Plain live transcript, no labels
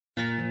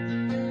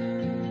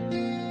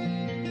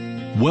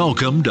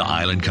Welcome to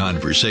Island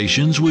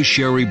Conversations with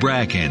Sherry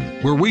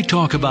Bracken, where we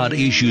talk about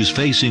issues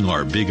facing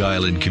our Big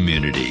Island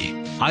community.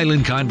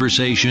 Island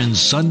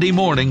Conversations Sunday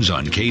mornings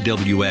on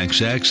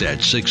KWXX at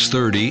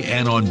 6:30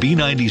 and on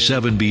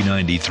B97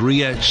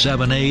 B93 at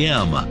 7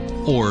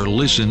 a.m. or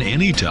listen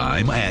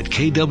anytime at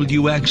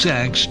kwxx.com.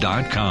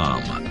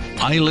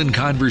 Island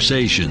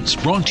Conversations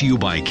brought to you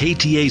by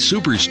KTA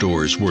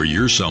Superstores, where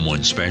you're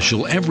someone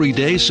special every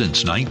day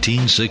since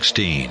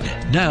 1916.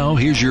 Now,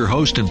 here's your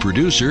host and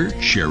producer,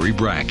 Sherry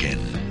Bracken.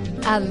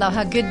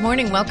 Aloha, good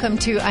morning. Welcome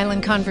to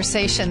Island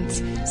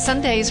Conversations.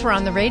 Sundays we're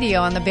on the radio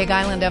on the Big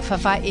Island of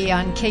Hawaii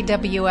on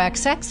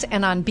KWXX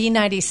and on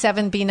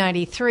B97,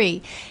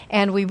 B93.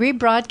 And we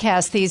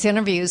rebroadcast these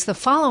interviews the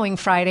following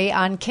Friday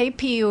on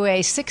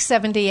KPUA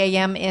 670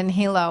 AM in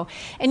Hilo.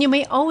 And you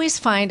may always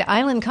find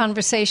Island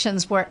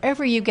Conversations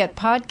wherever you get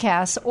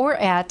podcasts or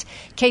at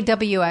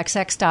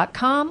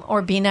kwxx.com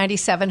or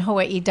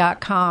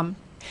b97hawaii.com.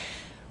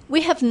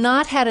 We have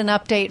not had an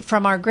update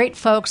from our great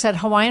folks at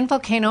Hawaiian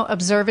Volcano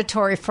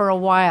Observatory for a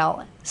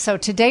while, so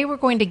today we're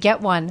going to get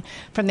one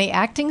from the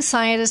acting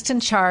scientist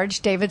in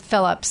charge, David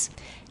Phillips.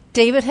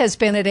 David has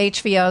been at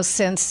HVO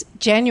since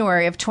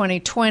January of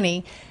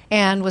 2020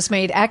 and was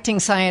made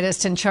acting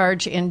scientist in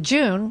charge in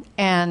June,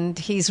 and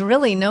he's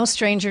really no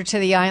stranger to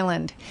the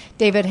island.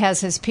 David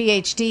has his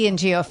PhD in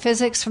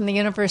geophysics from the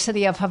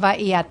University of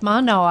Hawaii at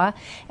Mauna Loa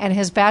and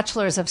his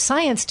Bachelor's of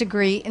Science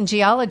degree in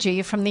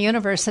geology from the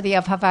University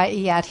of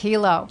Hawaii at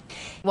Hilo.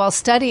 While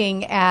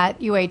studying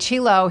at UH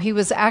Hilo, he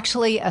was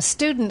actually a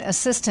student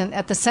assistant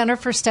at the Center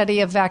for Study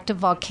of Active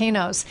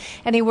Volcanoes,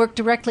 and he worked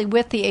directly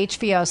with the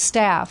HVO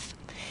staff.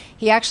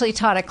 He actually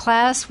taught a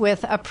class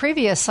with a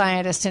previous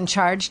scientist in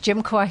charge,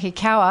 Jim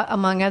Kuahikawa,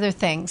 among other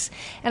things.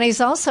 And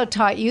he's also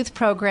taught youth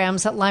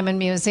programs at Lyman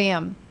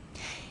Museum.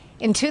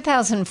 In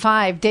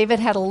 2005, David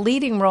had a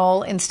leading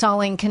role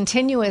installing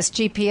continuous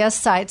GPS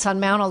sites on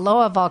Mauna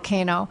Loa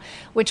volcano,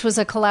 which was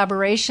a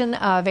collaboration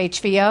of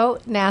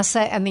HVO,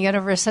 NASA, and the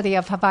University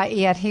of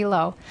Hawaii at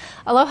Hilo.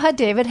 Aloha,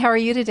 David. How are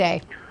you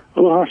today?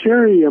 Aloha,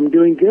 Sherry. I'm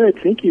doing good.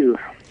 Thank you.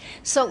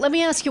 So let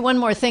me ask you one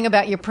more thing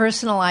about your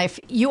personal life.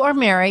 You are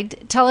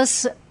married. Tell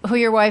us who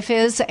your wife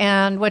is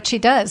and what she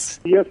does.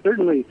 Yes,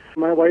 certainly.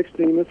 My wife's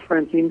name is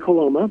Francine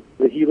Coloma,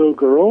 the Hilo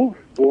girl,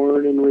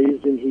 born and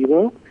raised in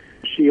Hilo.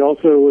 She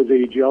also was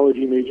a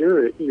geology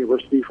major at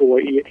University of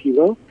Hawaii at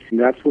Hilo. And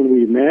that's when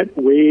we met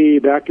way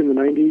back in the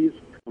 90s.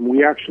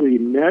 We actually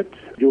met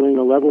doing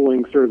a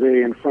leveling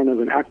survey in front of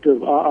an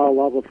active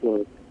lava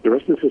flow. The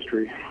rest is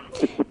history.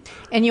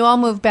 And you all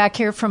moved back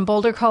here from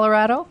Boulder,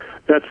 Colorado?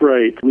 That's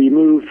right. We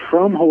moved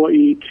from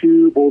Hawaii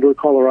to Boulder,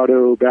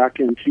 Colorado back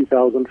in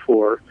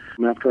 2004.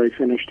 After I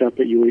finished up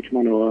at UH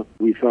Manoa,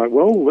 we thought,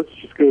 well, let's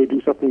just go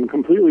do something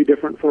completely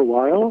different for a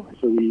while.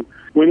 So we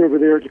went over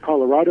there to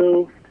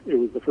Colorado. It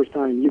was the first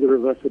time either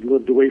of us had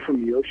lived away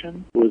from the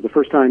ocean. It was the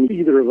first time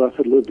either of us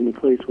had lived in a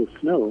place with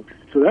snow.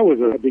 So that was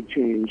a big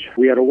change.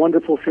 We had a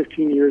wonderful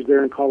 15 years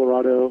there in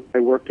Colorado. I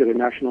worked at a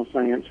National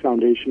Science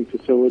Foundation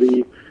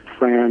facility.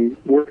 Fran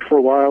worked for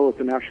a while at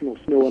the National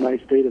Snow and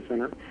Ice Data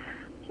Center.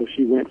 So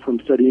she went from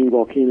studying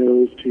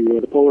volcanoes to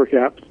the polar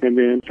caps and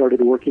then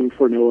started working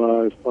for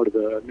NOAA as part of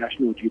the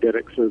National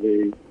Geodetic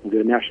Survey,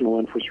 the national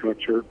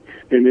infrastructure.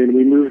 And then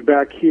we moved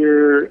back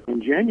here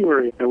in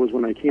January. That was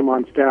when I came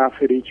on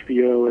staff at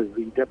HVO as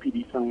the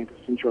deputy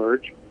scientist in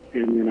charge.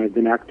 And then I've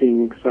been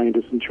acting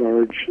scientist in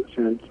charge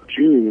since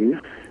June.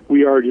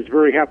 We are just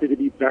very happy to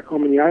be back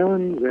home in the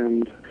islands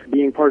and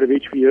being part of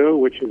HVO,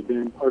 which has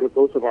been part of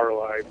both of our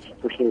lives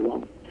for so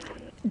long.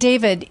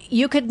 David,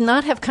 you could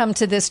not have come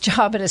to this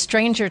job at a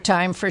stranger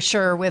time for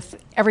sure with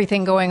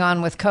everything going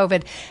on with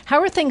COVID.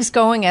 How are things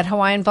going at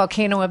Hawaiian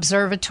Volcano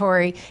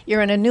Observatory?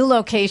 You're in a new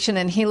location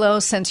in Hilo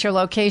since your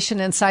location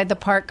inside the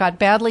park got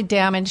badly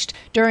damaged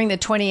during the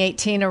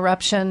 2018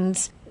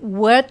 eruptions.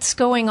 What's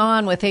going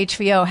on with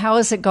HVO? How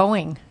is it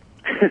going?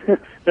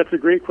 That's a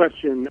great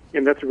question,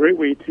 and that's a great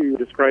way to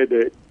describe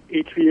it.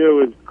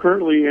 HVO is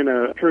currently in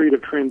a period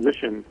of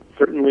transition,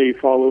 certainly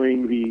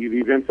following the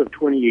events of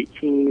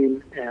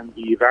 2018 and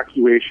the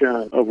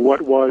evacuation of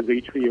what was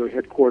HVO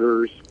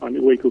headquarters on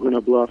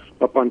Uekuhuna Bluff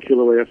up on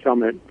Kilauea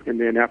Summit, and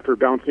then after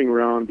bouncing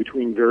around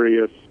between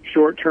various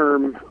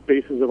short-term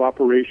bases of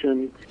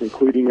operation,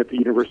 including at the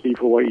University of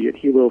Hawaii at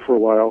Hilo for a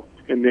while,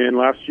 and then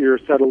last year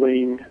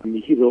settling in the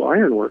Hilo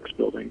Ironworks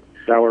building.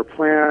 Our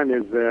plan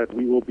is that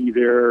we will be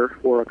there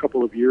for a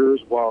couple of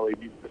years while a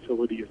new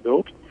facility is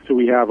built. So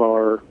we have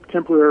our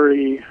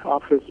temporary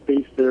office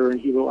space there in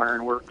Hilo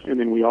Ironworks, and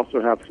then we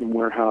also have some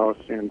warehouse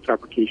and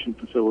fabrication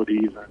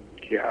facilities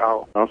and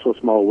Kea'au, also a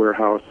small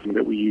warehouse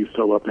that we use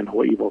still up in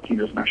Hawaii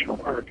Volcanoes National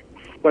Park.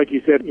 Like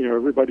you said,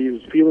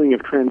 everybody's feeling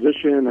of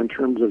transition in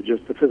terms of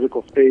just the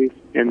physical space,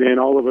 and then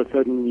all of a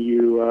sudden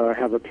you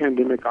have a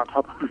pandemic on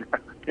top of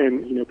that.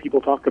 And,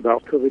 people talk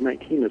about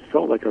COVID-19 has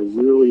felt like a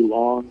really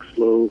long,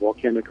 slow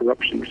volcanic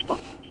eruption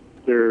response.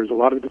 There's a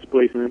lot of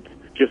displacement,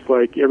 just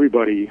like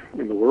everybody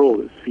in the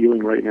world is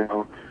feeling right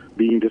now,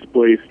 being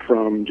displaced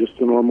from just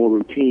the normal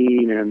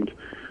routine and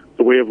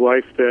the way of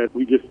life that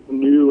we just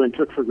knew and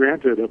took for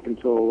granted up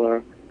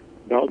until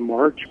about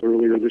March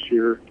earlier this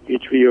year.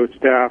 HVO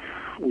staff,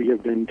 we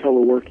have been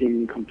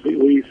teleworking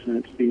completely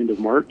since the end of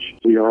March.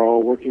 We are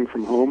all working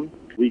from home.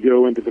 We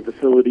go into the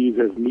facilities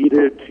as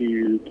needed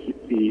to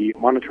keep the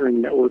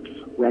monitoring networks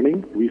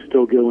running. We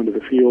still go into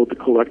the field to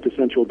collect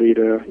essential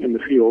data in the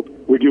field.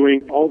 We're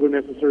doing all the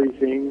necessary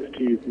things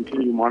to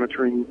continue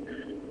monitoring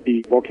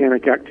the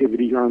volcanic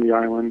activity here on the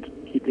island,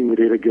 keeping the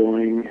data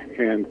going,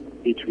 and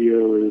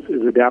HVO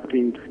is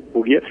adapting.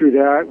 We'll get through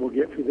that. We'll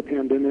get through the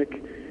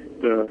pandemic.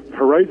 The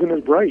horizon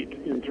is bright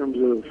in terms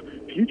of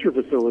future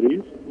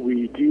facilities.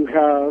 We do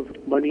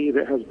have money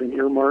that has been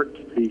earmarked,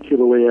 the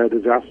Kilauea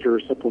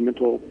Disaster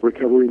Supplemental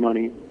Recovery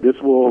Money. This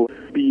will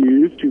be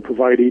used to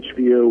provide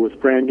HVO with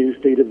brand new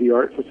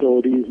state-of-the-art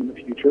facilities in the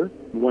future.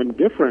 One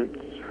difference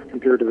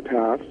compared to the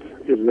past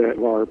is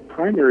that our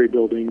primary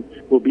building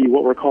will be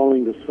what we're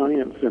calling the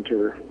Science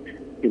Center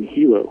in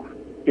Hilo.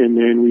 And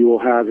then we will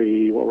have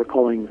what we're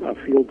calling a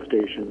field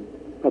station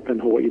up in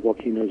Hawaii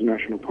Volcanoes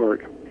National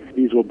Park.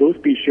 These will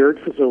both be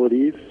shared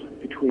facilities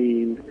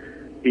between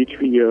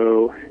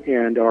HVO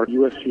and our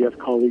USGS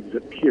colleagues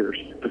at Pierce,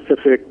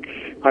 Pacific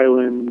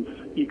Islands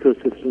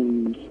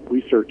Ecosystems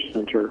Research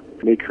Center.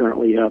 They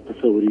currently have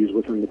facilities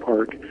within the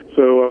park.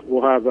 So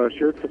we'll have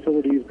shared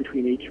facilities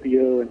between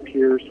HVO and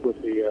Pierce with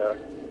a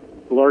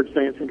large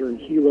science center in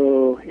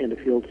Hilo and a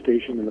field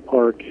station in the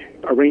park.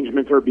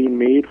 Arrangements are being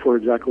made for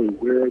exactly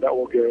where that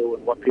will go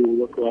and what they will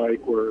look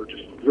like. We're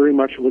just very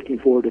much looking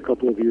forward to a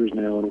couple of years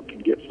now and we can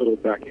get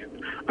settled back in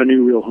a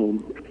new real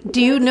home.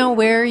 Do you know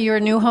where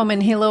your new home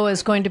in Hilo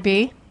is going to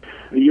be?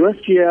 The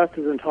USGS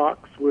is in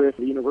talks with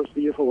the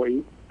University of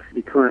Hawaii.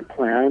 The current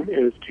plan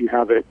is to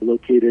have it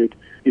located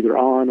either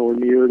on or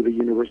near the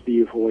University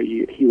of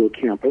Hawaii at Hilo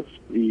campus.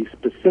 The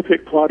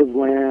specific plot of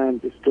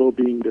land is still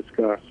being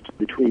discussed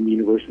between the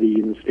university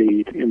and the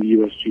state and the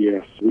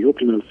USGS. We hope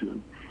to know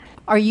soon.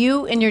 Are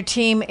you and your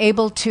team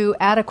able to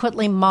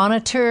adequately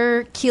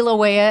monitor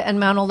Kilauea and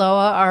Mauna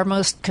Loa, our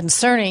most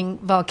concerning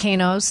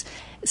volcanoes,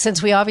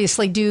 since we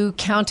obviously do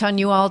count on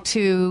you all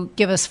to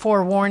give us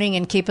forewarning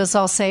and keep us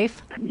all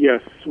safe?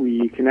 Yes,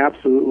 we can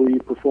absolutely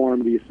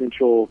perform the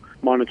essential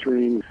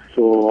monitoring,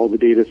 so all the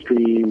data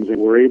streams, and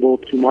we're able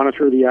to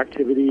monitor the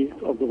activity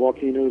of the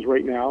volcanoes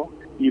right now,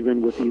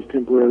 even with these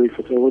temporary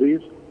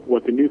facilities.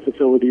 What the new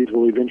facilities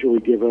will eventually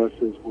give us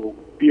is we'll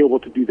be able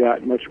to do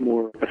that much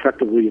more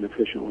effectively and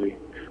efficiently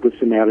with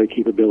some added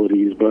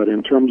capabilities. But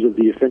in terms of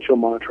the essential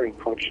monitoring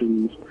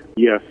functions,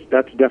 yes,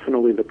 that's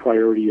definitely the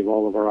priority of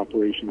all of our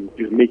operations,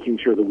 is making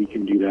sure that we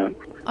can do that.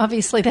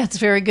 Obviously, that's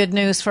very good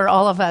news for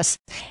all of us.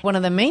 One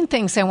of the main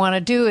things I want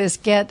to do is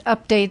get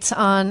updates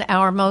on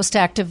our most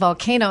active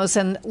volcanoes,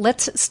 and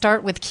let's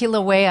start with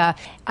Kilauea.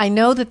 I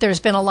know that there's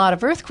been a lot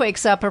of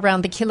earthquakes up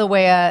around the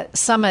Kilauea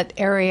summit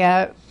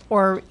area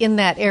or in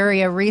that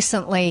area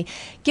recently.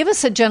 Give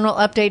us a general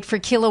update for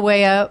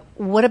Kilauea.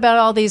 What about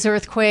all these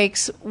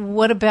earthquakes?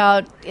 What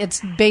about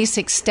its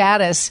basic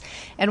status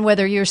and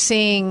whether you're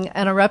seeing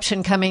an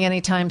eruption coming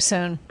anytime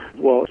soon?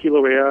 Well,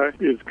 Kilauea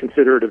is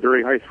considered a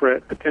very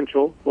high-threat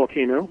potential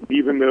volcano.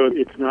 Even though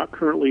it's not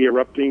currently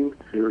erupting,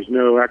 there's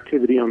no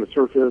activity on the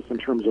surface in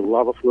terms of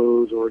lava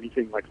flows or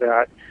anything like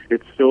that.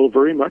 It's still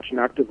very much an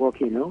active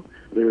volcano.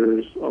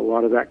 There's a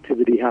lot of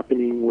activity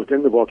happening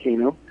within the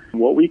volcano,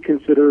 what we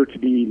consider to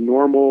be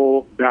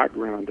normal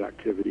background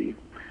activity.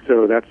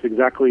 So that's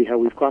exactly how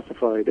we've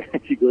classified.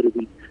 If you go to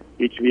the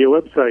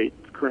HVO website,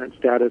 current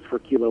status for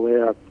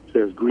Kilauea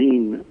says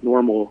green,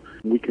 normal.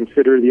 We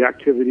consider the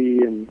activity,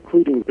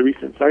 including the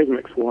recent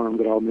seismic swarm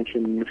that I'll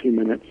mention in a few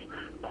minutes,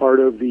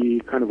 part of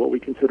the kind of what we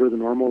consider the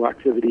normal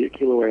activity at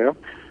Kilauea,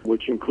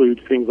 which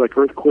includes things like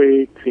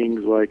earthquake,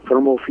 things like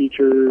thermal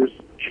features,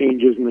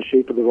 changes in the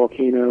shape of the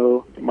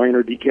volcano,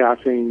 minor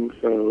degassing.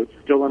 So it's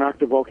still an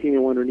active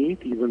volcano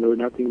underneath, even though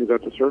nothing is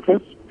at the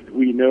surface.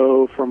 We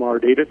know from our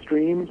data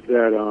streams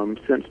that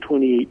since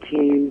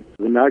 2018,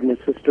 the magma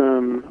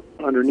system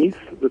underneath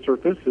the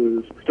surface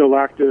is still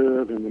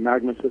active, and the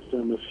magma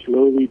system is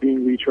slowly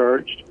being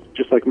recharged.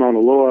 Just like Mauna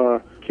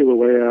Loa,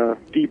 Kilauea,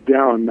 deep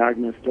down,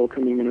 magma is still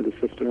coming into the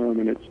system,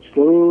 and it's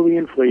slowly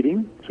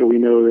inflating. So we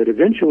know that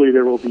eventually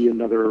there will be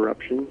another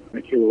eruption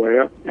at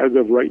Kilauea. As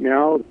of right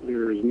now,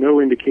 there is no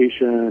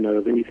indication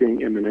of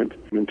anything imminent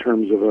in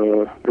terms of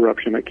an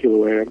eruption at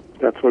Kilauea.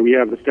 That's why we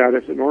have the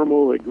status at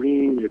normal, at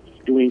green.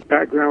 It's doing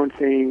background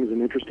things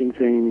and interesting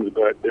things,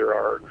 but there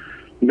are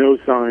no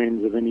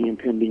signs of any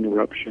impending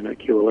eruption at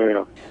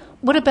Kilauea.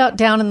 What about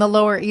down in the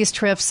lower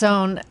East Rift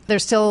zone?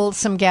 There's still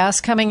some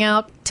gas coming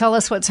out. Tell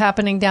us what's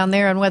happening down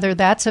there and whether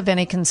that's of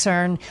any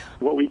concern.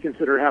 What we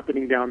consider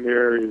happening down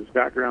there is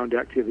background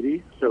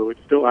activity, so it's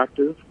still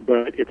active,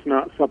 but it's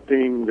not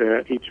something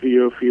that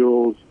HVO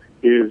feels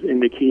is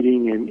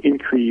indicating an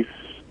increase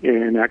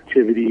in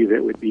activity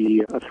that would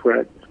be a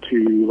threat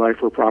to life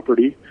or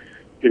property.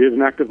 It is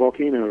an active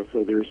volcano,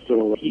 so there's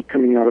still heat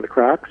coming out of the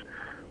cracks.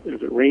 As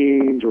it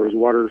rains or as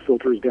water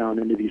filters down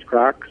into these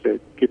cracks,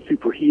 it gets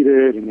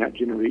superheated, and that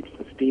generates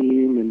the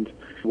steam and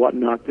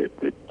whatnot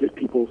that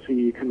people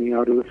see coming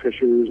out of the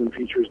fissures and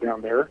features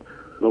down there.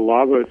 The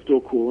lava is still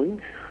cooling,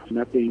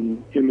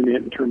 nothing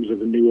imminent in terms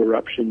of a new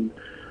eruption.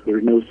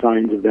 There's no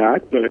signs of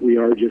that, but we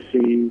are just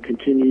seeing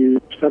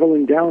continued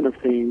settling down of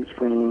things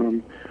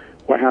from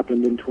what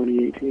happened in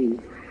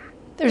 2018.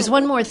 There's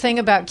one more thing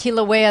about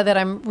Kilauea that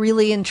I'm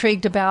really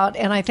intrigued about,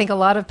 and I think a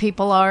lot of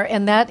people are,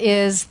 and that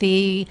is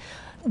the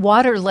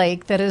water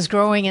lake that is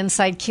growing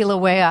inside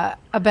Kilauea.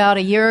 About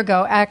a year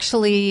ago,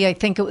 actually, I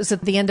think it was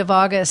at the end of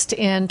August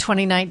in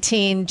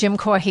 2019, Jim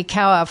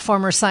Kohikawa,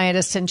 former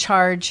scientist in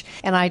charge,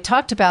 and I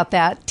talked about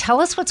that.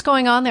 Tell us what's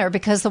going on there,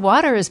 because the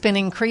water has been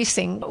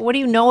increasing. What do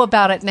you know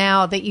about it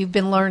now that you've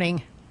been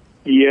learning?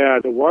 Yeah,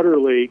 the water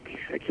lake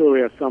at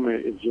Kilauea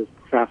Summit is just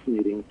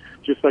fascinating.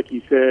 Just like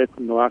you said,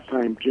 from the last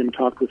time Jim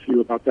talked with you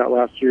about that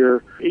last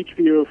year,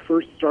 HVO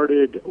first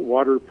started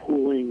water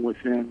pooling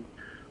within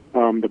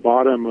the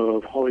bottom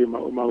of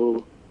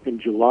Haleʻiʻamauʻamau in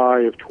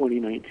July of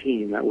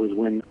 2019. That was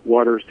when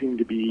water seemed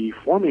to be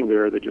forming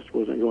there that just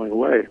wasn't going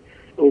away.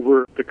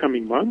 Over the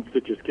coming months,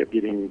 it just kept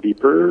getting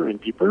deeper and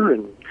deeper,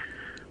 and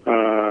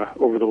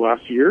over the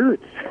last year,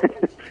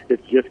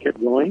 it's just kept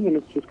going, and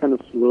it's just kind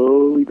of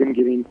slowly been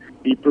getting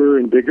deeper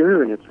and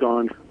bigger, and it's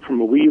gone from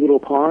a wee little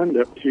pond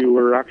up to,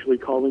 we're actually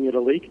calling it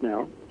a lake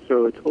now.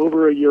 So it's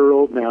over a year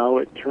old now.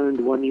 It turned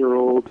 1 year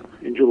old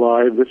in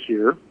July of this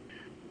year.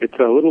 It's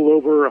a little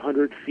over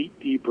 100 feet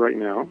deep right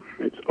now.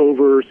 It's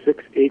over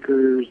 6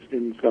 acres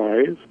in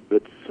size.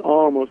 It's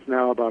almost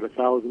now about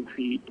 1,000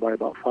 feet by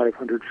about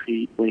 500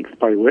 feet length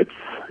by width,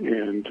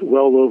 and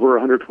well over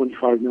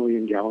 125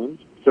 million gallons.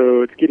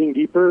 So it's getting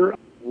deeper.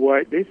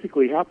 What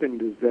basically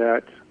happened is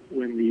that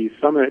when the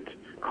summit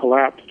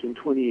collapsed in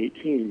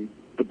 2018,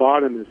 the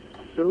bottom is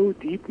so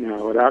deep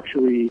now, it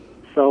actually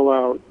fell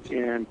out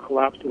and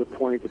collapsed to the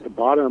point that the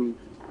bottom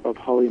of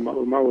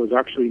Haleʻiʻamauʻamau is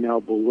actually now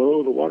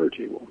below the water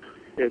table.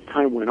 As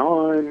time went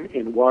on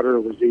and water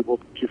was able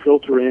to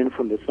filter in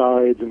from the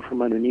sides and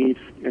from underneath,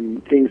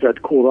 and things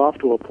had cooled off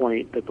to a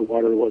point that the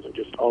water wasn't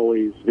just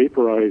always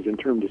vaporized and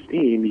turned to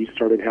steam, you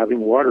started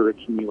having water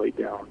accumulate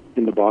down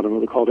in the bottom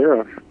of the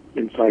caldera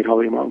inside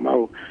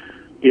Haleʻiʻamauʻamau.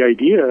 The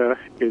idea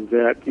is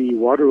that the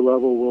water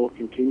level will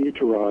continue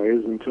to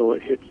rise until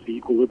it hits the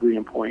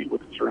equilibrium point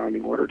with the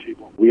surrounding water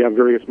table. We have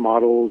various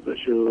models that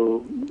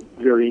show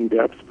varying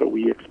depths, but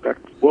we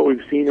expect what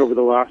we've seen over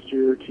the last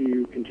year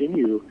to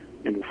continue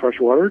in fresh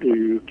water,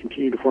 to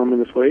continue to form in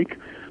this lake.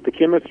 The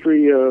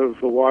chemistry of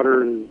the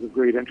water is of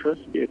great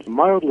interest. It's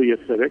mildly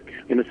acidic,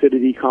 an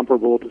acidity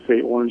comparable to,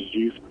 say, orange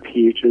juice.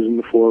 pH is in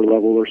the 4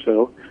 level or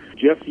so.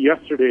 Just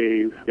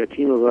yesterday, a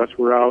team of us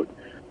were out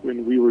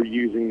when we were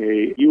using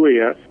a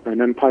UAS,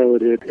 an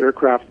unpiloted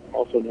aircraft,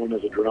 also known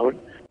as a drone,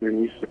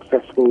 and we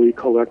successfully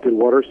collected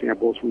water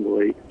samples from the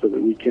lake so that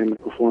we can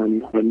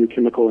perform new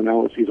chemical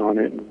analyses on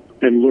it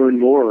and learn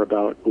more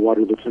about the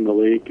water that's in the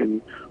lake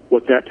and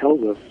what that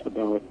tells us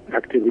about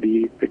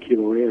activity at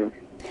Kilauea.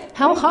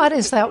 How hot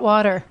is that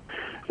water?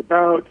 It's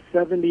about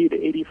 70 to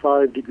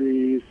 85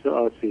 degrees,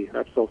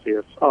 that's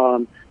Celsius.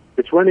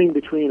 It's running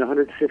between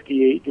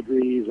 158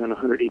 degrees and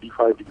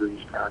 185 degrees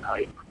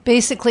Fahrenheit.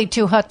 Basically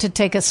too hot to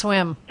take a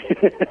swim.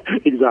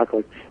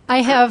 Exactly.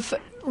 I have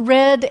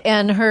read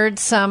and heard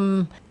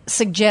some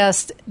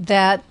suggest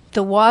that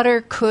the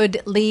water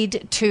could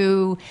lead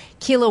to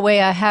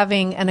Kilauea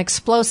having an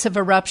explosive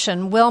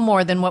eruption, well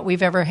more than what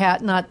we've ever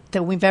had, not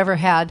that we've ever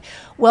had,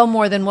 well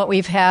more than what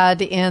we've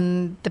had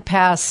in the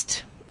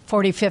past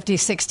 40, 50,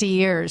 60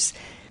 years.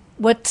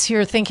 What's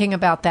your thinking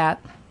about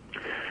that?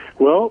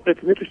 Well,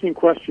 it's an interesting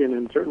question,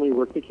 and certainly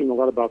we're thinking a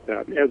lot about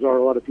that, as are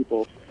a lot of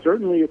people.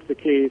 Certainly it's the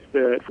case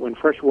that when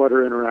fresh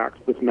water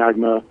interacts with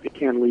magma, it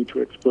can lead to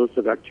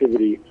explosive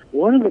activity.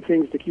 One of the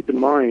things to keep in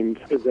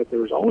mind is that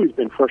there's always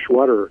been fresh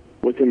water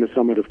within the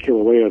summit of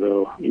Kilauea,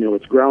 though. You know,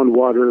 it's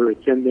groundwater,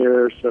 it's in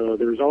there, so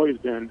there's always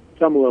been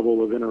some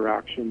level of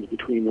interactions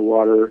between the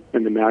water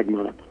and the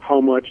magma.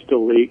 How much the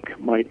lake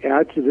might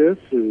add to this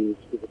is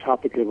a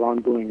topic of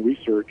ongoing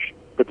research.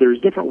 But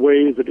there's different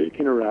ways that it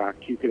can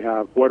interact. You could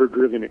have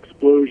water-driven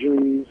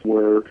explosions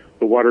where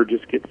the water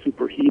just gets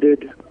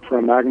superheated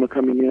from magma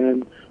coming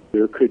in.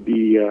 There could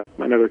be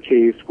another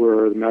case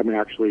where the magma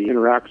actually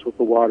interacts with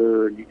the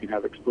water, and you can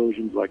have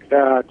explosions like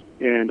that.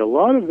 And a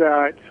lot of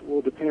that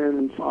will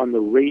depend on the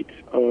rate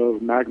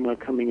of magma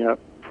coming up,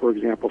 for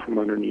example, from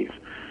underneath.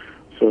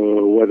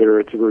 So whether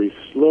it's a very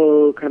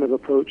slow kind of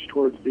approach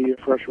towards the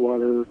fresh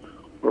water,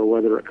 or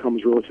whether it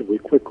comes relatively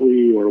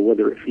quickly, or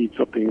whether it feeds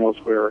something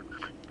elsewhere.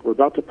 We're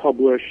about to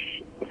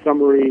publish a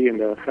summary and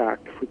a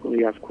fact,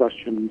 frequently asked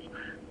questions,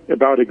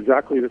 about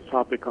exactly this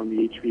topic on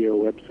the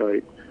HVO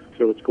website.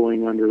 So it's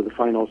going under the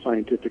final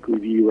scientific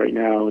review right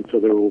now, and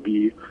so there will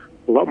be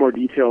a lot more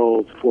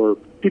details for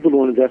people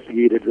to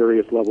investigate at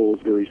various levels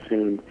very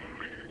soon.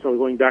 So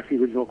going back to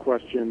the original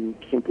question,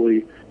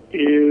 simply,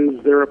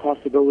 is there a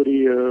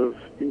possibility of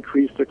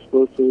increased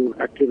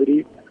explosive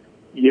activity?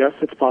 Yes,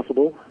 it's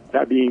possible.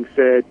 That being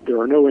said, there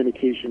are no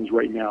indications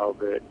right now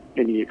that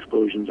any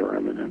explosions are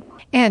imminent.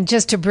 And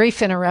just a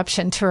brief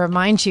interruption to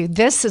remind you,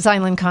 this is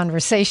Island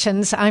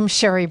Conversations. I'm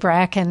Sherry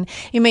Bracken.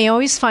 You may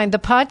always find the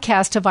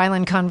podcast of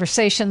Island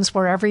Conversations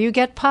wherever you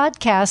get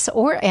podcasts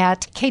or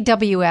at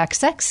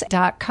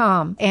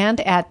kwxx.com and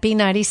at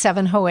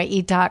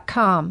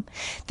b97hawaii.com.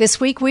 This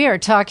week we are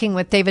talking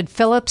with David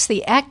Phillips,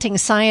 the acting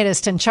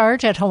scientist in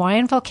charge at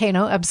Hawaiian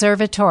Volcano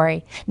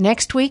Observatory.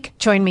 Next week,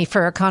 join me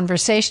for a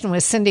conversation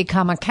with Cindy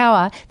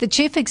Kamakawa, the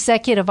Chief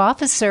Executive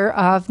Officer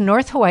of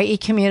North Hawaii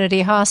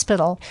Community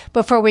Hospital.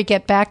 Before we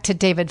get back to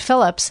David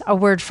Phillips, a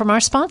word from our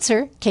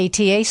sponsor,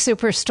 KTA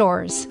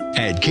Superstores.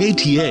 At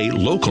KTA,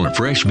 local and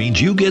fresh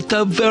means you get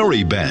the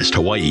very best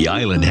Hawaii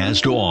Island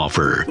has to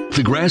offer.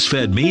 The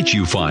grass-fed meats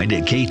you find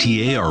at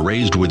KTA are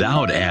raised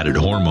without added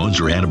hormones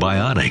or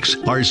antibiotics.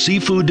 Our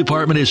seafood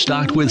department is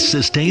stocked with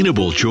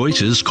sustainable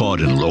choices caught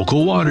in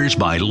local waters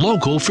by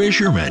local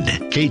fishermen.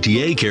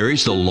 KTA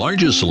carries the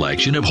largest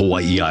selection of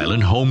Hawaii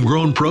Island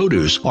homegrown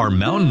produce. Our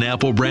Mountain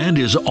Apple brand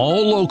is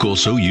all local,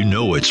 so you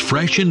know it's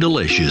fresh and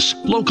delicious.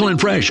 Local and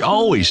fresh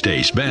always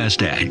tastes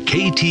best at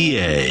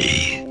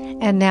KTA.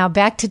 And now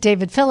back to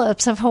David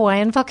Phillips of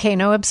Hawaiian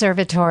Volcano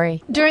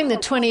Observatory. During the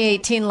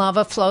 2018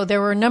 lava flow,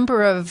 there were a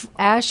number of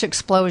ash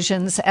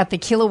explosions at the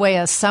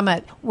Kilauea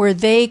summit. Were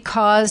they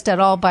caused at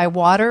all by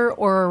water,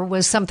 or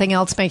was something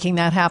else making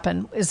that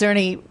happen? Is there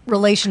any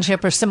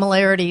relationship or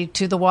similarity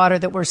to the water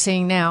that we're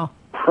seeing now?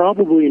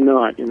 Probably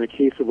not in the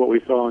case of what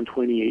we saw in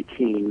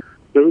 2018.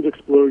 Those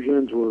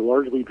explosions were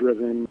largely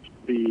driven,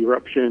 the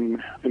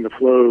eruption and the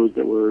flows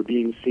that were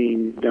being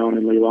seen down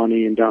in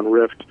Leilani and down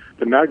Rift.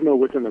 The magma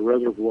within the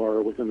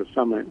reservoir within the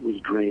summit was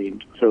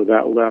drained, so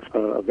that left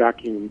a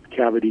vacuum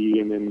cavity,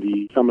 and then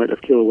the summit of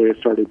Kilauea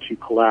started to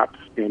collapse,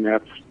 and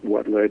that's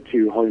what led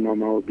to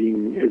Halemaumau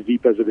being as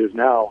deep as it is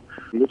now.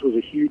 And this was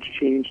a huge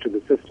change to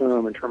the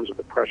system in terms of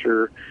the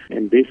pressure,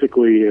 and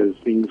basically as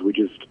things would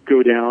just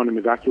go down and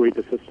evacuate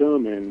the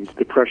system, and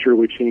the pressure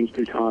would change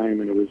through time,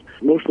 and it was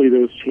mostly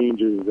those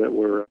changes that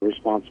were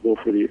responsible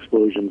for the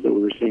explosions that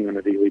we were seeing on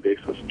a daily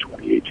basis in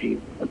 2018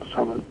 at the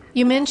summit.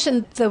 You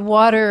mentioned the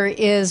water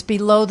is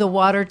below the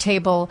water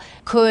table.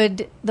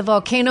 Could the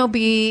volcano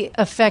be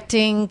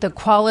affecting the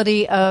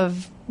quality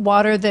of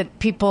water that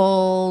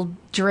people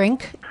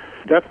drink?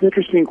 That's an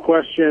interesting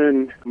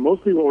question.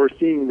 Mostly what we're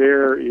seeing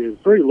there is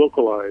very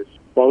localized.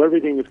 While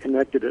everything is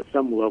connected at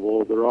some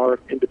level, there are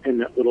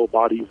independent little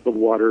bodies of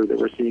water that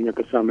we're seeing at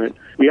the summit.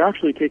 We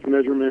actually take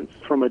measurements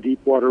from a deep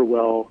water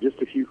well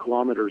just a few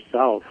kilometers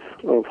south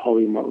of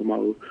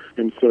Halemaumau,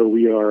 and so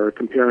we are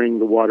comparing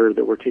the water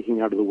that we're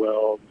taking out of the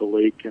well, the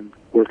lake, and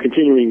we're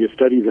continuing to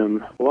study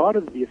them. A lot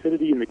of the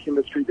acidity and the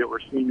chemistry that we're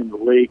seeing in the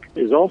lake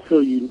is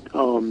also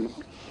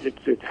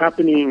it's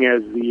happening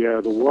as the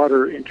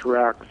water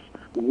interacts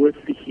with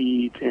the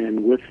heat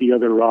and with the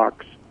other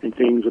rocks and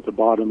things at the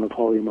bottom of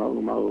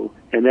Halemaumau.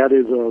 And that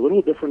is a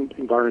little different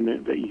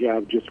environment that you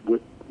have just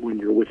when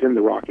you're within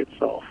the rock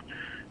itself.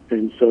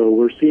 And so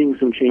we're seeing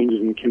some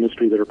changes in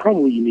chemistry that are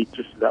probably unique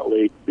just to that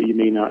lake that you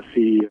may not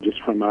see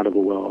just from out of a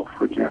well,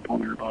 for example,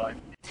 nearby.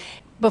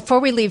 Before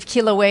we leave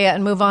Kilauea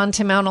and move on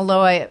to Mauna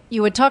Loa,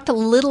 you had talked a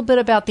little bit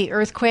about the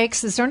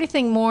earthquakes. Is there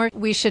anything more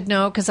we should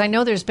know? Because I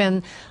know there's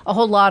been a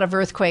whole lot of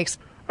earthquakes.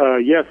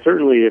 Yes,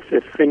 certainly.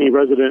 If any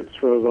residents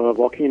of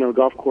Volcano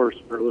Golf Course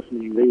are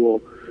listening, they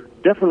will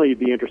definitely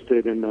be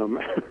interested in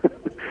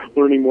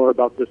learning more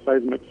about the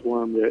seismic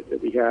swarm that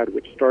we had,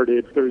 which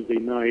started Thursday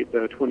night,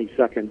 the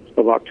 22nd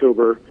of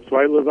October. So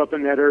I live up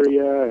in that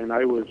area, and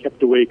I was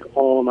kept awake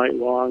all night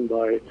long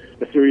by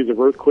a series of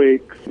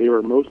earthquakes. They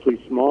were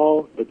mostly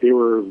small, but they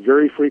were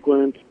very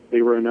frequent.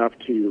 They were enough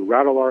to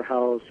rattle our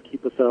house,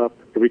 keep us up.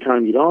 Every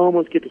time you'd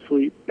almost get to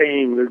sleep,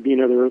 bang, there'd be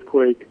another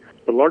earthquake.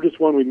 The largest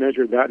one we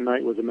measured that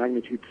night was a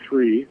magnitude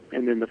 3,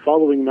 and then the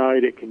following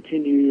night it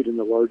continued, and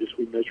the largest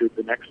we measured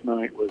the next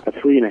night was a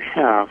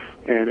 3.5,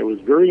 and it was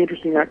very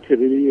interesting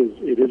activity.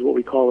 It is what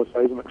we call a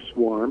seismic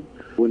swarm,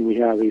 when we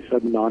have a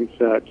sudden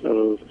onset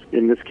of,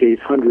 in this case,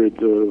 hundreds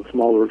of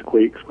small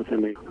earthquakes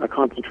within a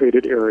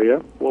concentrated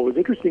area. What was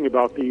interesting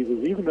about these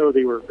is even though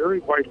they were very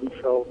widely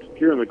felt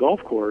here in the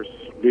golf course,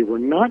 they were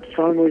not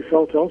strongly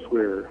felt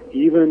elsewhere.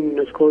 Even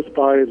as close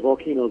by as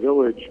Volcano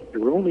Village,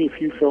 there were only a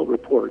few felt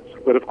reports.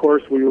 But of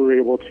course, we were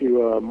able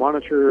to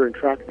monitor and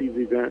track these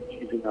events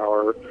using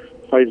our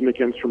seismic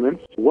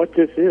instruments. What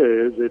this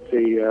is, it's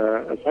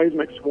a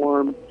seismic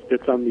swarm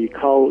that's on the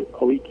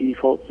Kau-Aliki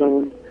fault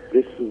zone.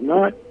 This is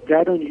not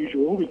that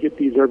unusual. We get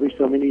these every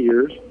so many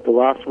years. The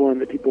last one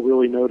that people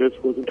really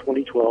noticed was in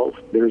 2012.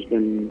 There's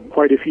been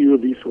quite a few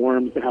of these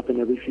swarms that happen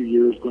every few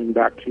years, going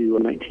back to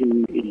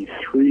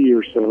 1983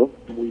 or so.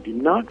 We do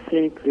not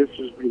think this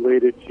is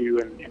related to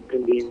an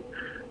impending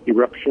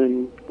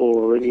eruption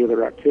or any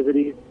other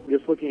activity.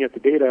 Just looking at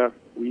the data,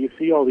 we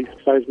see all these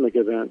seismic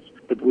events,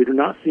 but we're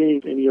not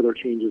seeing any other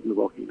changes in the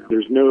volcano.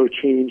 There's no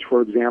change,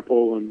 for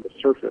example, in the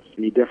surface,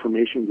 any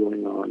deformation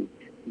going on.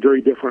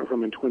 Very different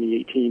from in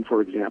 2018, for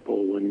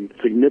example, when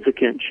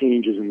significant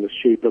changes in the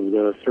shape of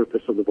the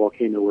surface of the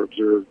volcano were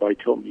observed by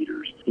tilt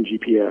meters and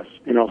GPS,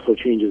 and also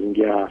changes in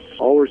gas.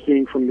 All we're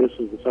seeing from this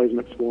is the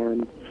seismic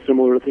swarm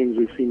similar to things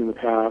we've seen in the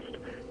past.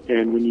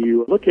 And when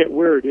you look at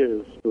where it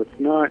is, so it's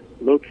not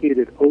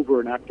located over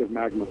an active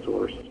magma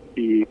source.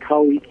 The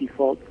Kauiki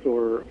fault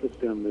zone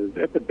system is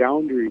at the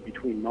boundary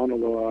between Mauna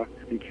Loa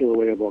and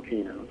Kilauea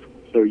volcanoes.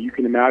 So you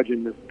can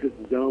imagine this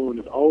zone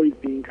is always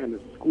being kind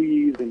of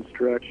squeezed and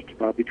stretched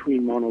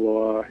between Mauna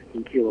Loa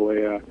and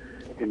Kilauea.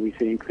 And we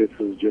think this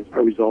is just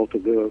a result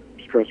of the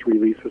stress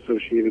release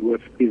associated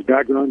with these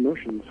background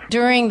motions.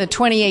 During the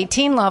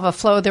 2018 lava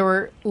flow, there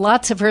were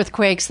lots of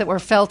earthquakes that were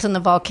felt in the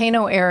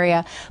volcano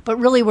area, but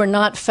really were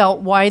not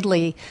felt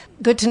widely.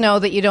 Good to know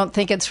that you don't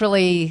think it's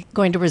really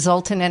going to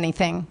result in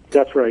anything.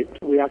 That's right.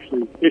 We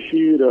actually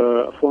issued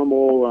a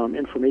formal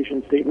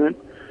information statement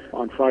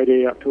on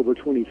Friday, October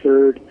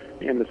 23rd,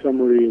 and the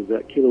summary is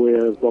that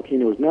Kilauea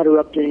volcano is not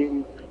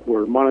erupting.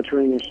 We're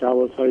monitoring a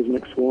shallow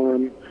seismic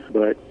swarm,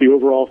 but the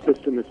overall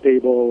system is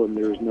stable and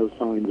there's no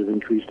signs of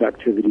increased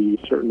activity,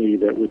 certainly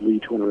that would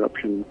lead to an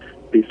eruption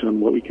based on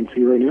what we can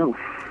see right now.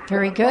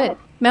 Very good.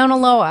 Mauna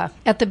Loa,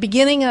 at the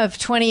beginning of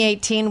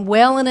 2018,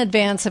 well in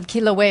advance of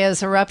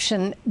Kilauea's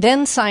eruption,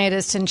 then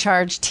scientist in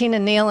charge Tina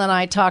Neal and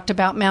I talked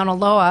about Mauna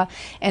Loa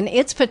and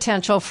its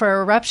potential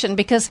for eruption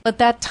because at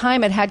that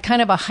time it had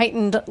kind of a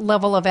heightened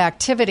level of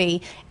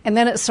activity and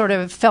then it sort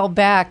of fell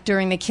back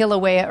during the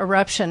Kilauea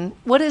eruption.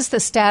 What is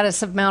the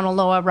status of Mauna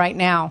Loa right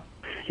now?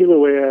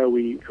 Kilauea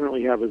we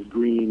currently have as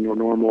green or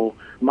normal.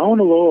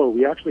 Mauna Loa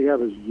we actually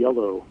have as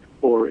yellow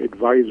or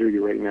advisory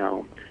right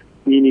now,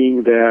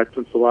 meaning that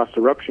since the last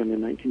eruption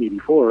in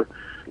 1984,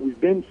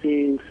 we've been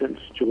seeing since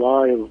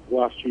July of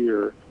last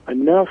year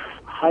enough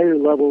higher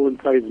level in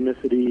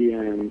seismicity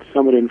and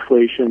summit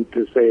inflation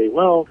to say,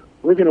 well,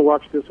 we're going to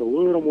watch this a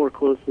little more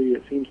closely.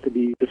 It seems to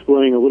be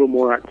displaying a little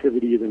more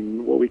activity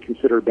than what we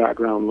consider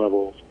background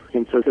levels.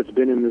 And so it's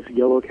been in this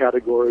yellow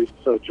category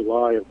since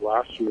July of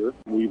last year.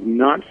 We've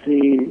not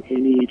seen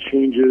any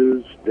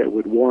changes that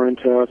would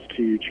warrant us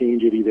to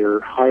change it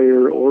either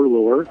higher or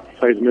lower.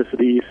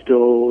 Seismicity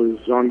still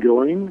is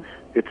ongoing.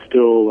 It's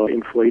still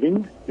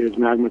inflating as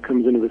magma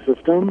comes into the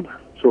system.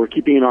 So we're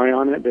keeping an eye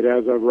on it, but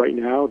as of right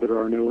now, there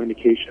are no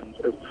indications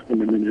of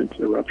an imminent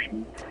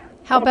eruption.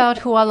 How about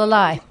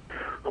Hualalai?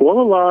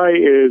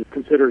 Hualalai is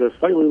considered a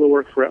slightly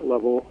lower threat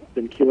level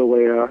than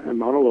Kilauea and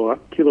Mauna Loa.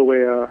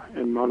 Kilauea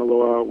and Mauna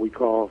Loa we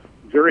call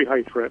very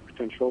high threat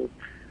potential.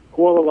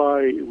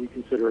 Hualalai we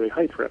consider a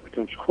high threat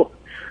potential.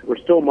 We're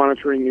still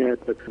monitoring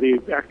it, but the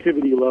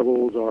activity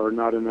levels are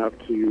not enough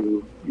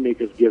to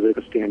make us give it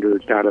a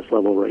standard status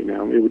level right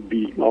now. It would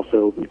be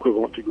also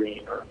equivalent to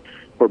green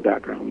or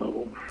background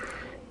level.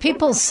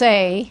 People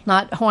say,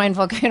 not Hawaiian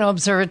Volcano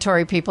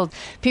Observatory people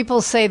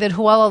say that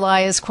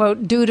Hualalai is,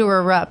 quote, due to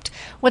erupt.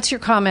 What's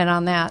your comment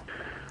on that?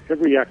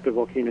 Every active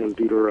volcano is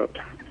due to erupt.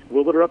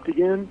 Will it erupt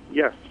again?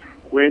 Yes.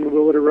 When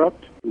will it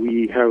erupt?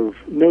 We have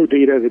no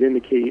data that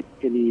indicate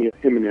any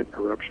imminent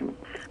eruption.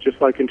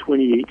 Just like in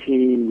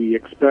 2018, we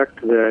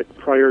expect that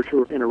prior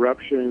to an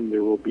eruption,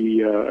 there will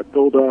be a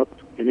buildup,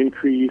 an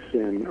increase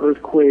in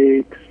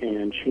earthquakes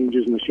and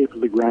changes in the shape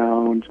of the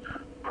ground,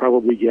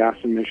 probably gas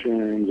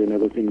emissions and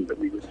other things that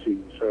we would see.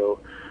 So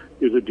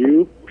is it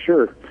due?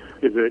 Sure.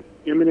 Is it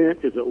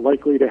imminent? Is it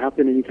likely to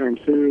happen anytime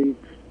soon?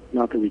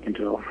 Not that we can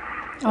tell.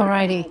 All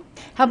righty.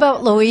 How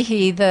about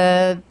Loihi,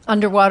 the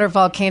underwater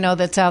volcano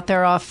that's out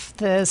there off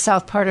the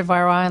south part of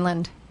our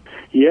island?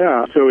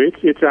 Yeah, so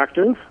it's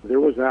active.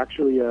 There was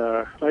actually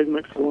a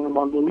seismic swarm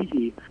on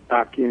Loihi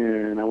back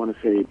in, I want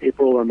to say,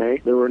 April or May.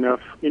 There were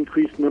enough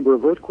increased number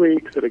of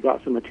earthquakes that it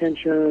got some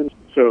attention.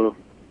 So,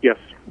 yes,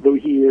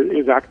 Loihi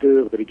is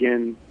active, but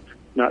again,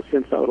 not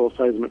since that little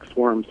seismic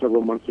swarm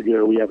several months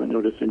ago. We haven't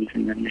noticed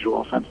anything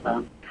unusual since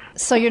then.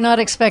 So you're not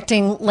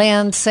expecting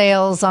land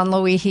sales on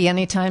Loihi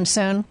anytime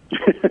soon?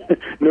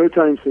 No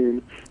time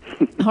soon.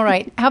 All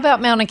right. How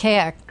about Mauna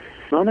Kea?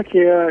 Mauna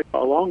Kea,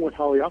 along with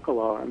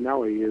Haleakala and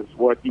Maui, is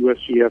what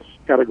USGS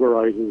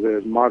categorizes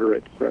as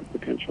moderate threat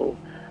potential.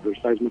 There's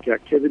seismic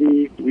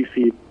activity. We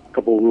see a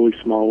couple really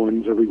small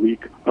ones every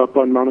week up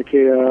on Mauna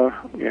Kea,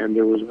 and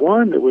there was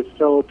one that was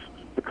felt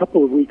a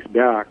couple of weeks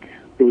back.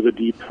 It was a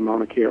deep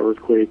Mauna Kea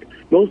earthquake.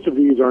 Most of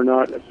these are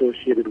not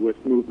associated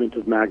with movement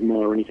of magma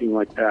or anything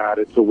like that.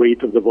 It's the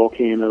weight of the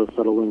volcano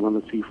settling on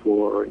the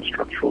seafloor and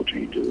structural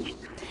changes.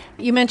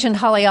 You mentioned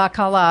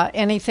Haleakala.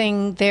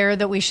 Anything there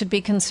that we should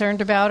be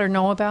concerned about or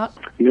know about?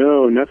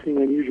 No, nothing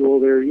unusual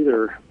there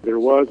either. There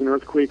was an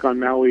earthquake on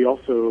Maui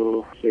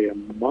also, say, a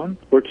month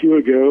or two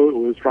ago. It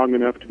was strong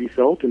enough to be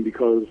felt, and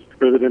because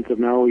residents of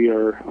Maui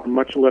are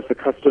much less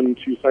accustomed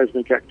to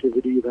seismic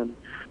activity than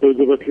those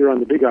of us here on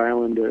the Big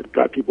Island, it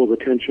got people's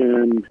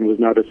attention and was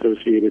not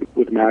associated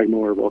with magma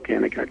or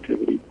volcanic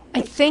activity.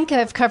 I think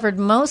I've covered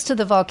most of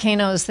the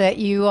volcanoes that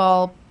you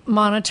all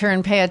monitor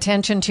and pay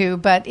attention to,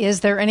 but is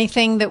there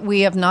anything that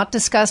we have not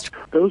discussed?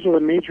 Those are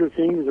the major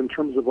things in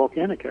terms of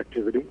volcanic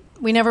activity.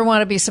 We never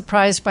want to be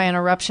surprised by an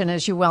eruption,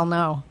 as you well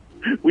know.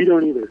 We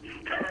don't either.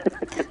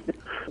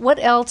 What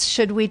else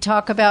should we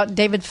talk about?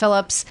 David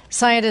Phillips,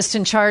 scientist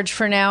in charge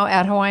for now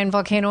at Hawaiian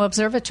Volcano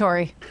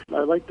Observatory.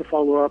 I'd like to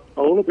follow up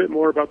a little bit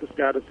more about the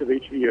status of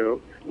HVO.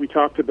 We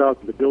talked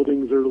about the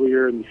buildings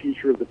earlier and the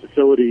future of the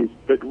facilities,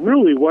 but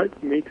really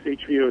what makes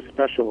HVO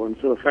special and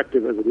so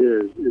effective as it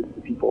is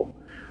the people.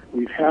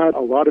 We've had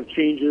a lot of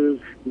changes,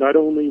 not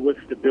only with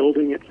the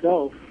building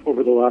itself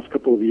over the last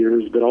couple of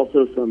years, but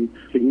also some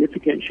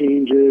significant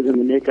changes in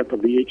the makeup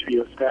of the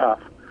HVO staff.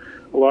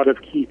 A lot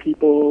of key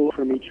people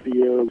from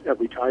HVO have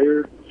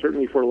retired.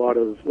 Certainly for a lot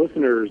of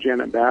listeners,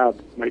 Janet Babb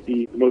might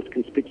be the most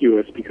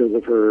conspicuous because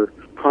of her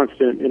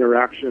constant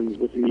interactions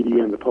with the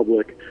media and the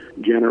public.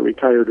 Janet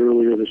retired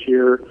earlier this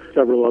year.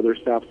 Several other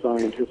staff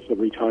scientists have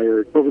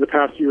retired over the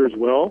past year as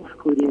well,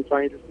 including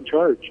scientist in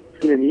charge,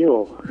 Tina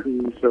Neal,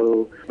 who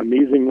so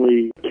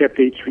amazingly kept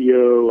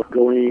HVO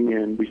going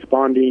and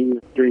responding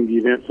during the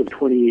events of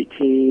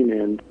 2018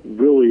 and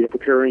really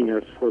preparing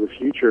us for the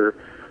future.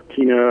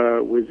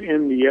 Tina was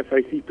in the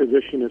SIC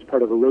position as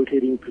part of a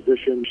rotating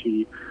position.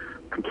 She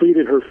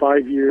completed her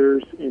 5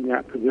 years in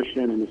that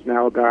position and is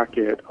now back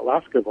at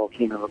Alaska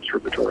Volcano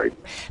Observatory.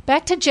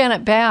 Back to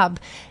Janet Babb.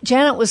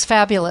 Janet was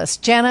fabulous.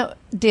 Janet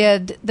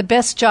did the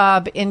best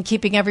job in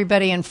keeping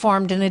everybody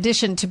informed. In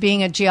addition to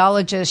being a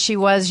geologist, she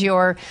was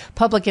your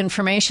public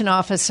information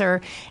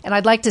officer. And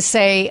I'd like to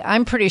say,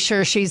 I'm pretty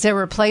sure she's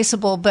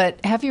irreplaceable,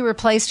 but have you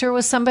replaced her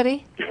with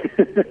somebody?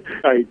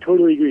 I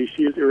totally agree.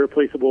 She is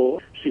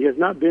irreplaceable. She has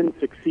not been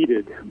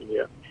succeeded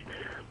yet.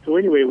 So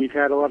anyway, we've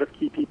had a lot of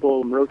key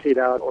people rotate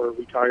out or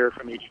retire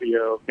from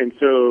HVO. And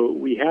so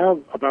we have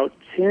about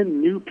 10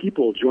 new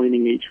people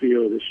joining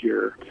HVO this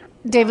year.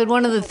 David,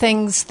 one of the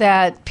things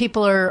that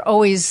people are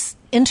always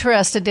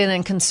interested in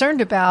and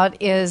concerned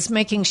about is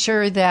making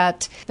sure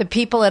that the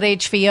people at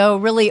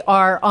HVO really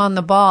are on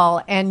the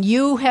ball. And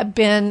you have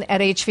been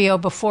at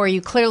HVO before.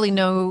 You clearly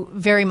know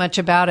very much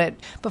about it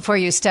before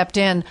you stepped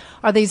in.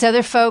 Are these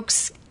other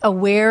folks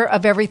aware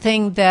of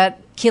everything that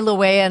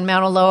Kilauea and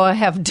Mauna Loa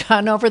have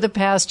done over the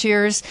past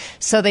years,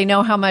 so they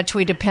know how much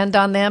we depend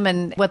on them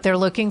and what they're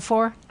looking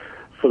for?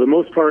 For the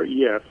most part,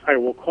 yes. I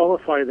will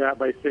qualify that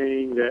by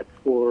saying that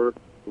for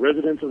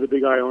residents of the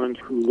Big Island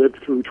who lived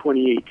through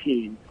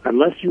 2018,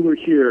 unless you were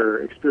here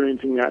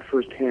experiencing that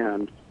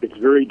firsthand, it's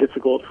very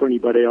difficult for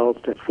anybody else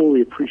to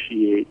fully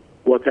appreciate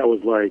what that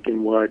was like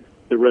and what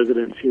the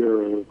residents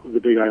here of the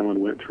Big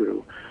Island went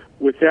through.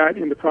 With that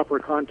in the proper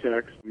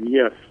context,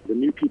 yes, the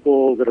new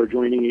people that are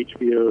joining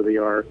HVO, they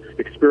are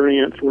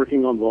experienced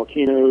working on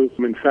volcanoes.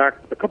 In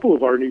fact, a couple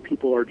of our new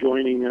people are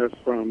joining us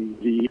from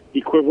the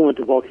equivalent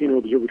of volcano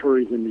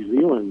observatories in New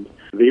Zealand.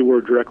 They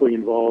were directly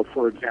involved,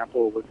 for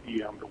example, with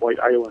the White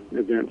Island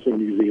events in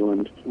New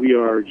Zealand. We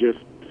are just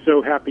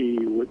so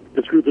happy with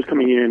this group is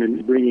coming in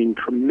and bringing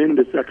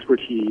tremendous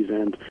expertise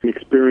and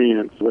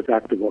experience with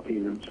active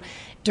volcanoes.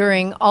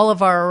 During all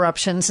of our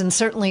eruptions, and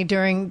certainly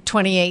during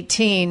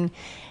 2018,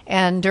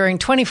 and during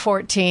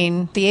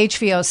 2014, the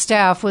HVO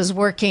staff was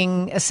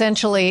working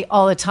essentially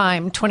all the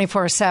time,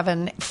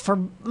 24/7 for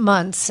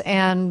months,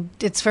 and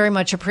it's very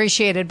much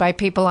appreciated by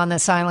people on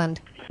this island.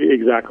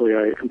 Exactly.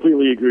 I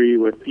completely agree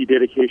with the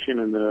dedication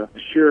and the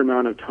sheer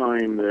amount of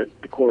time that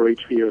the core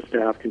HVO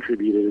staff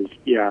contributed.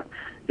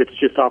 It's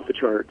just off the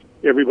chart.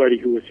 Everybody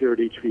who was here at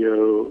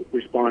HVO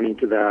responding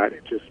to that,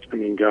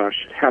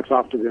 hats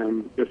off to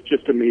them. It's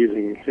just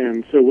amazing.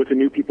 And so with the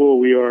new people,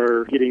 we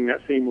are getting that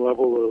same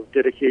level of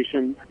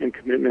dedication and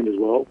commitment as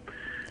well.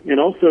 And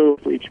also,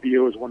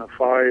 HVO is one of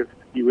 5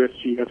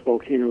 USGS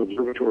volcano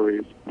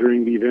observatories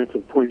during the events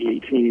of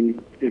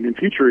 2018 and in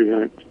future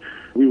events.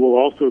 We will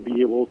also be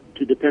able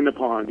to depend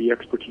upon the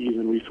expertise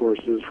and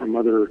resources from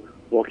other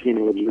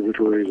volcano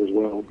observatories as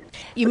well.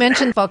 You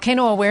mentioned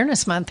Volcano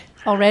Awareness Month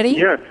already?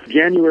 Yes,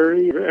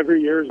 January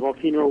every year is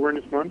Volcano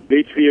Awareness Month.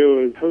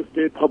 HVO has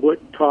hosted public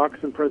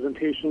talks and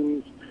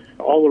presentations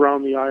all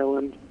around the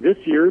island. This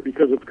year,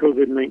 because of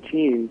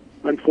COVID-19,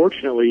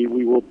 unfortunately,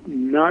 we will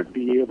not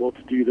be able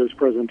to do those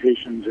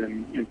presentations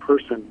in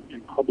person,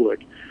 in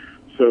public.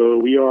 So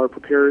we are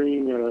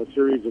preparing a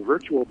series of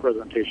virtual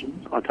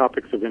presentations on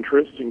topics of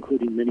interest,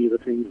 including many of the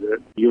things that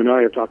you and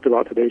I have talked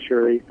about today,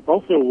 Sherry.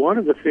 Also, one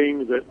of the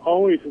things that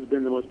always has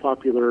been the most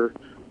popular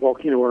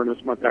Volcano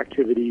Awareness Month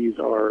activities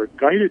are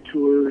guided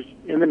tours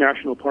in the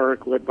national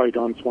park led by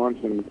Don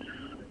Swanson.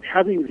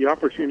 Having the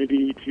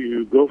opportunity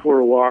to go for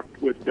a walk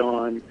with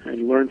Don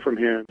and learn from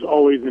him is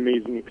always an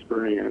amazing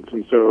experience.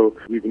 And so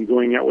we've been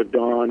going out with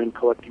Don and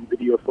collecting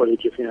video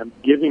footage of him,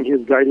 giving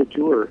his guided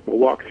tour. We'll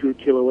walk through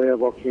Kilauea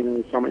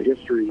Volcano Summit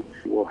history.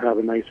 We'll have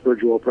a nice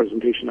virtual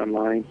presentation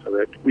online so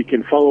that we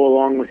can follow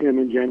along with him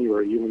in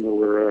January, even though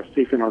we're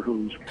safe in our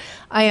homes.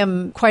 I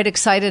am quite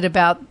excited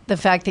about the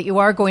fact that you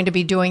are going to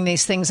be doing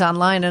these things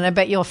online, and I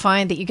bet you'll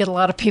find that you get a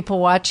lot of people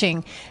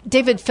watching.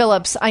 David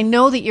Phillips, I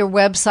know that your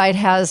website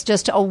has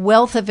just a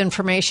wealth of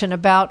information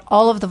about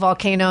all of the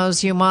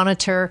volcanoes you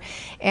monitor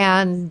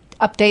and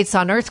updates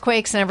on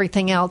earthquakes and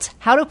everything else.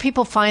 How do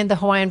people find the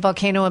Hawaiian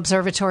Volcano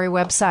Observatory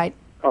website?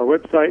 Our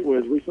website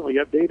was recently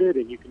updated,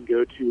 and you can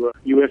go to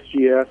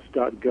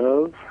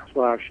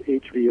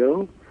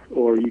usgs.gov/HVO,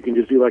 or you can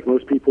just do like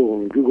most people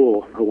and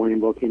Google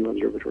Hawaiian Volcano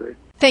Observatory.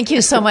 Thank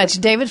you so much,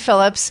 David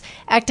Phillips,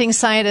 acting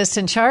scientist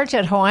in charge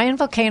at Hawaiian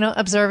Volcano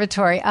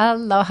Observatory.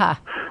 Aloha.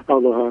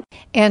 Aloha.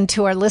 And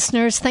to our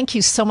listeners, thank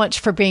you so much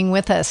for being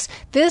with us.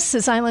 This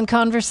is Island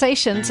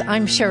Conversations.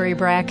 I'm Sherry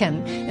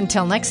Bracken.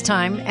 Until next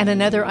time and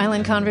another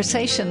Island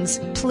Conversations,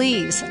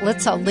 please,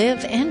 let's all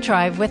live and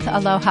drive with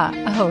aloha.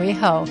 Ahoy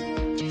ho.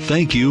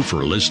 Thank you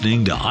for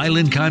listening to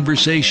Island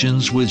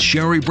Conversations with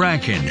Sherry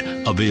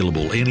Bracken,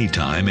 available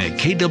anytime at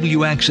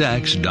kwxx.com.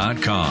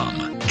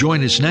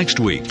 Join us next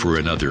week for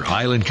another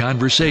Island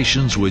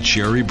Conversations with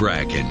Sherry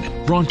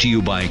Bracken, brought to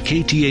you by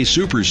KTA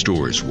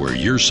Superstores, where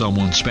you're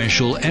someone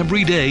special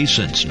every day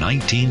since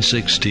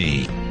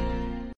 1916.